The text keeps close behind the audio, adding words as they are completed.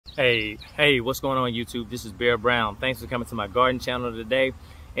Hey, what's going on YouTube? This is Bear Brown. Thanks for coming to my garden channel today.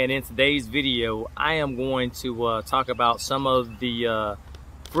 And in today's video, I am going to talk about some of the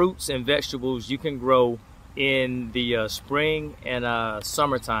fruits and vegetables you can grow in the spring and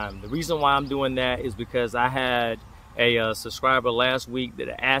summertime. The reason why I'm doing that is because I had a subscriber last week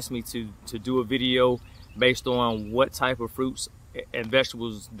that asked me to do a video based on what type of fruits and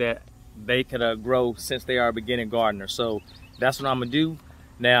vegetables that they could grow since they are a beginning gardener. So that's what I'm gonna do.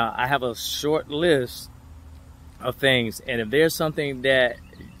 Now, I have a short list of things, and if there's something that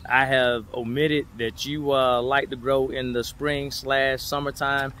I have omitted that you like to grow in the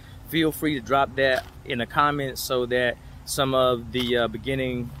spring/summertime, feel free to drop that in the comments so that some of the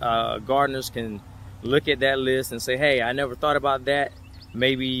beginning gardeners can look at that list and say, hey, I never thought about that.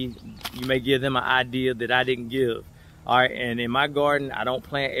 Maybe you may give them an idea that I didn't give. All right, and in my garden, I don't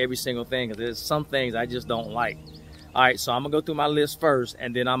plant every single thing because there's some things I just don't like. All right, so I'm gonna go through my list first,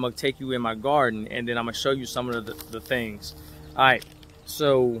 and then I'm gonna take you in my garden, and then I'm gonna show you some of the things. All right,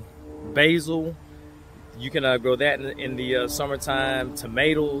 so basil, you can grow that in the summertime.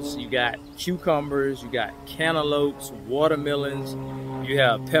 Tomatoes, you got cucumbers, you got cantaloupes, watermelons, you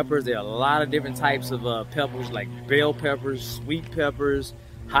have peppers. There are a lot of different types of peppers, like bell peppers, sweet peppers,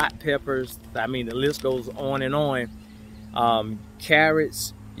 hot peppers. I mean, the list goes on and on.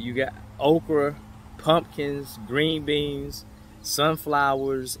 Carrots, you got okra, pumpkins, green beans,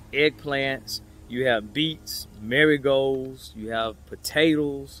 sunflowers, eggplants, you have beets, marigolds, you have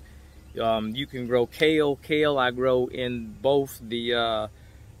potatoes, you can grow kale. Kale I grow in both the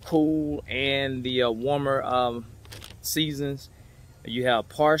cool and the warmer seasons. You have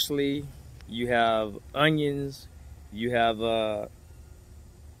parsley, you have onions, you have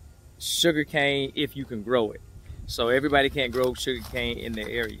sugar cane if you can grow it. So everybody can't grow sugar cane in their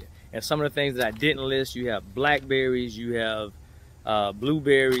area. And some of the things that I didn't list, you have blackberries, you have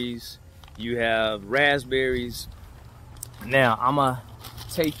blueberries, you have raspberries. Now, I'm gonna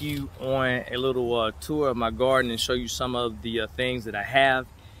take you on a little tour of my garden and show you some of the things that I have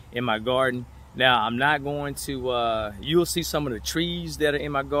in my garden. Now, I'm not going to, you'll see some of the trees that are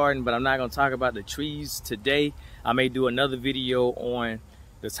in my garden, but I'm not gonna talk about the trees today. I may do another video on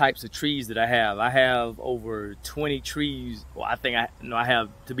the types of trees that I have. I have over 20 trees. Well, I have,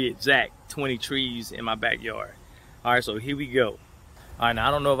 to be exact, 20 trees in my backyard. All right, so here we go. All right, now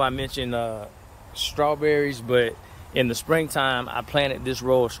I don't know if I mentioned strawberries, but in the springtime, I planted this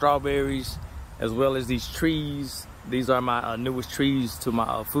row of strawberries as well as these trees. These are my newest trees to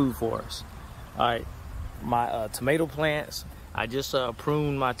my food forest. All right, my tomato plants, I just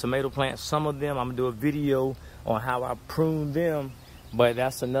pruned my tomato plants. Some of them, I'm gonna do a video on how I prune them, but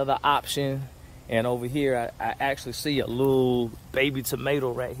that's another option. And over here, I actually see a little baby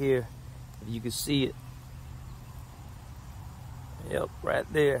tomato right here. If you can see it. Yep, right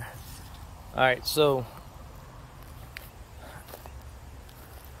there. All right, so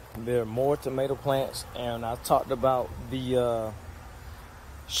there are more tomato plants, and I talked about the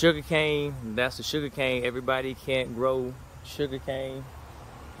sugar cane. That's the sugar cane. Everybody can't grow sugar cane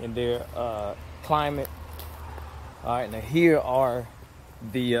in their climate. All right, now here are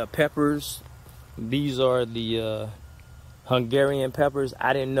the peppers. These are the Hungarian peppers.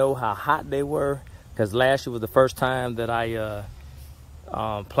 I didn't know how hot they were because last year was the first time that I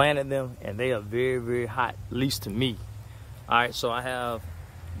planted them, and they are very, very hot, at least to me. All right, so I have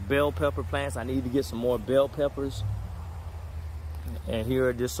bell pepper plants. I need to get some more bell peppers. And here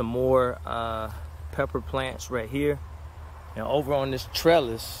are just some more pepper plants right here. And over on this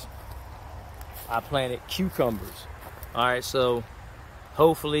trellis, I planted cucumbers. All right, so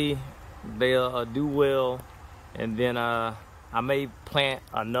hopefully they'll do well, and then I may plant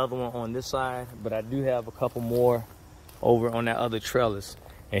another one on this side, but I do have a couple more over on that other trellis.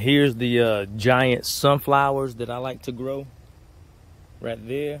 And here's the giant sunflowers that I like to grow right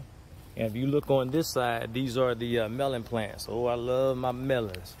there. And if you look on this side, these are the melon plants. Oh, I love my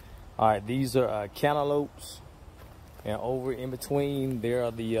melons. All right, these are cantaloupes, and over in between there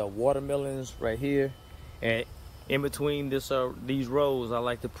are the watermelons right here. And in between these rows, I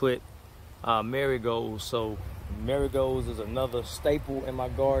like to put marigolds. So marigolds is another staple in my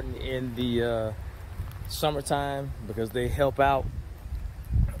garden in the summertime because they help out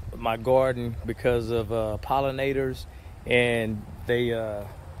my garden because of pollinators, and they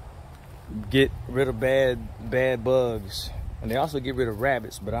get rid of bad bugs, and they also get rid of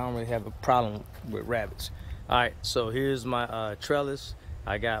rabbits, but I don't really have a problem with rabbits. All right, so here's my trellis.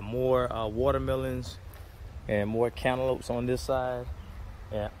 I got more watermelons and more cantaloupes on this side,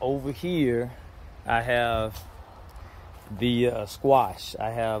 and over here I have the squash.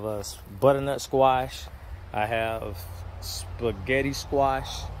 I have a butternut squash, I have spaghetti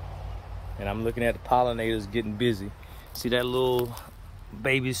squash, and I'm looking at the pollinators getting busy. See that little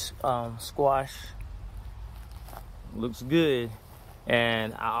baby squash? Looks good.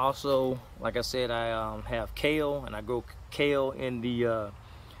 And I also, like I said, I have kale, and I grow kale in the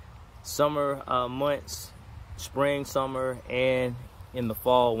summer months, spring, summer, and in the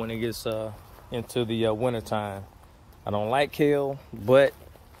fall when it gets into the winter time. I don't like kale, but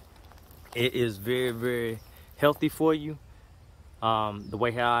it is very, very healthy for you. The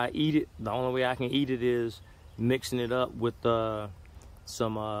way how I eat it, the only way I can eat it is mixing it up with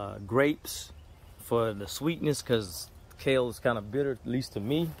some grapes for the sweetness, because kale is kind of bitter, at least to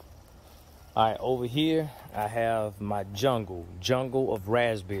me. All right, over here I have my jungle of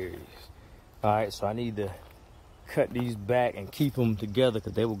raspberries. All right, so I need to cut these back and keep them together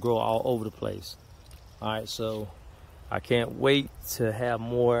because they will grow all over the place. All right, so I can't wait to have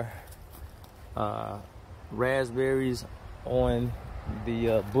more raspberries on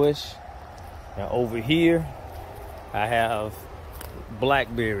the bush. Now over here I have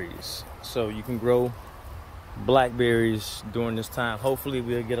blackberries, so you can grow blackberries during this time. Hopefully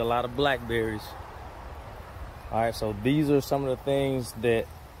we'll get a lot of blackberries. All right, so these are some of the things that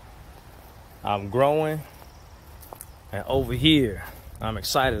I'm growing. And over here, I'm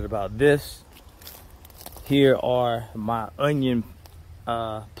excited about this. Here are my onion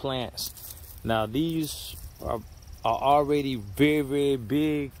plants. Now these are already very, very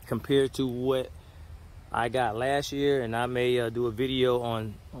big compared to what I got last year, and I may do a video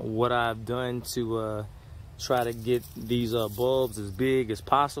on what I've done to try to get these bulbs as big as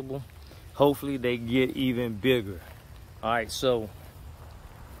possible. Hopefully they get even bigger. All right, so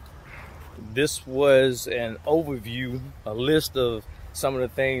this was an overview, a list of some of the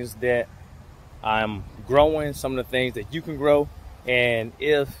things that I'm growing, some of the things that you can grow. And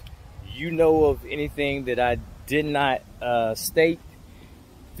if you know of anything that I did not state,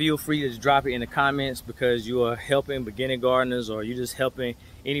 feel free to drop it in the comments, because you are helping beginner gardeners, or you're just helping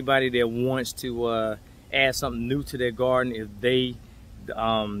anybody that wants to add something new to their garden. If they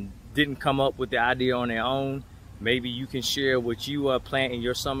didn't come up with the idea on their own, maybe you can share what you plant in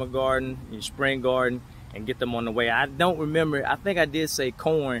your summer garden, your spring garden, and get them on the way. I don't remember, I think I did say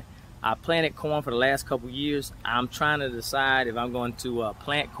corn. I planted corn for the last couple years. I'm trying to decide if I'm going to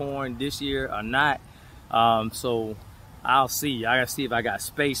plant corn this year or not. So I'll see. I gotta see if I got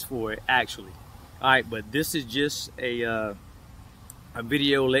space for it actually. All right, but this is just a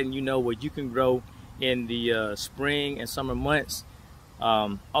video letting you know what you can grow in the spring and summer months.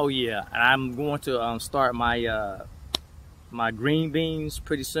 Oh yeah, and I'm going to start my my green beans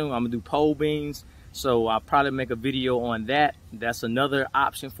pretty soon. I'm gonna do pole beans, so I'll probably make a video on that. That's another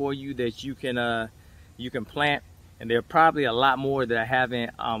option for you that you can plant, and there are probably a lot more that I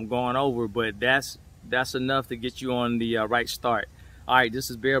haven't gone over, but that's enough to get you on the right start. All right,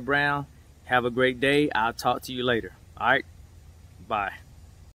 this is Bear Brown. Have a great day. I'll talk to you later. All right, bye.